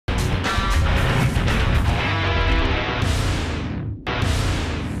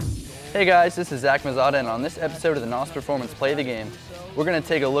Hey guys, this is Zach Mazzata, and on this episode of the NOS Performance Play the Game, we're going to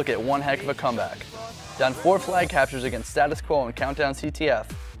take a look at one heck of a comeback. Down 4 flag captures against Status Quo and Countdown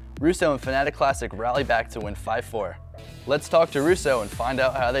CTF, Russo and Fnatic Classic rally back to win 5-4. Let's talk to Russo and find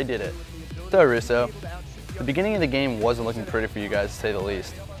out how they did it. So Russo, the beginning of the game wasn't looking pretty for you guys, to say the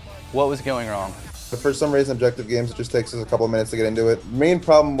least. What was going wrong? For some reason, objective games, it just takes us a couple of minutes to get into it. The main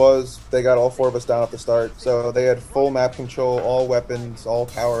problem was they got all 4 of us down at the start, so they had full map control, all weapons, all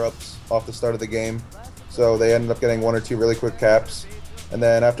power-ups off the start of the game. So they ended up getting 1 or 2 really quick caps, and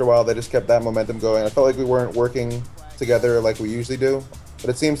then after a while, they just kept that momentum going. I felt like we weren't working together like we usually do, but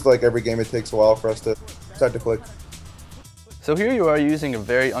it seems like every game it takes a while for us to start to click. So here you are using a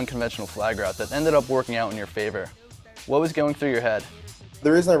very unconventional flag route that ended up working out in your favor. What was going through your head?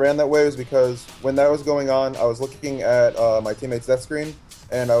 The reason I ran that way was because when that was going on, I was looking at my teammate's death screen,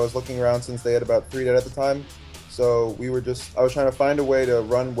 and I was looking around since they had about 3 dead at the time. So I was trying to find a way to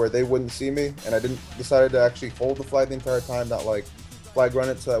run where they wouldn't see me, and I decided to actually hold the flag the entire time, not like flag run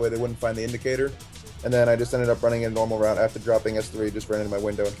it so that way they wouldn't find the indicator. And then I just ended up running a normal route after dropping S3, just ran into my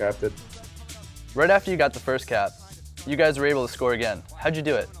window and capped it. Right after you got the first cap, you guys were able to score again. How'd you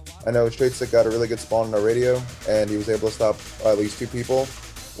do it? I know Straight Stick got a really good spawn on our radio, and he was able to stop at least 2 people,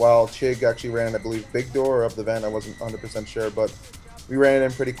 while Chig actually ran in, I believe, big door or up the vent. I wasn't 100% sure, but we ran it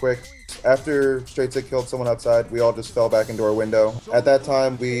in pretty quick. After Straight Stick killed someone outside, we all just fell back into our window. At that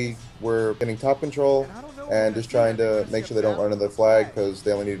time, we were getting top control and just trying to make sure they don't run into the flag because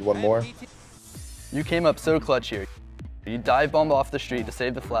they only needed 1 more. You came up so clutch here. You dive bombed off the street to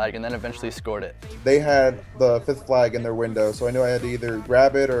save the flag and then eventually scored it. They had the 5th flag in their window, so I knew I had to either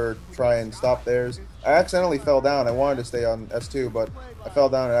grab it or try and stop theirs. I accidentally fell down. I wanted to stay on S2, but I fell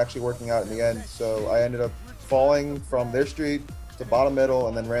down and actually working out in the end. So I ended up falling from their street to bottom middle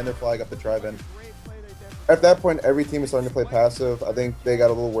and then ran their flag up the drive-in. At that point, every team was starting to play passive. I think they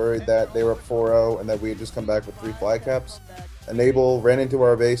got a little worried that they were up 4-0 and that we had just come back with 3 flag caps. Enable ran into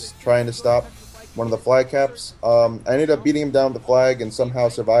our base trying to stop one of the flag caps. I ended up beating him down with the flag and somehow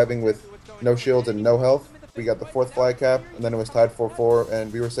surviving with no shields and no health. We got the 4th flag cap, and then it was tied 4-4,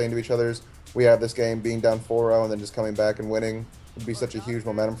 and we were saying to each other, we have this game being down 4-0 and then just coming back and winning would be such a huge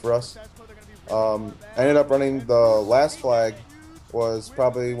momentum for us. I ended up running the last flag. Was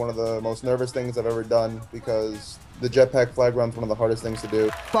probably one of the most nervous things I've ever done because the jetpack flag run's one of the hardest things to do.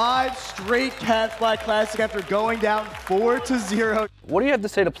 5 straight cat flag classic after going down 4-0. What do you have to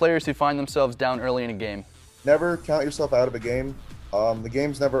say to players who find themselves down early in a game? Never count yourself out of a game. The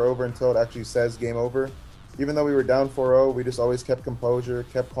game's never over until it actually says game over. Even though we were down 4-0, we just always kept composure,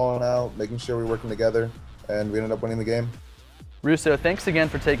 kept calling out, making sure we were working together, and we ended up winning the game. Russo, thanks again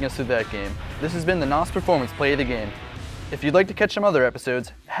for taking us through that game. This has been the NOS Performance Play of the Game. If you'd like to catch some other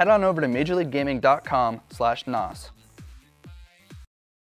episodes, head on over to MajorLeagueGaming.com/NOS.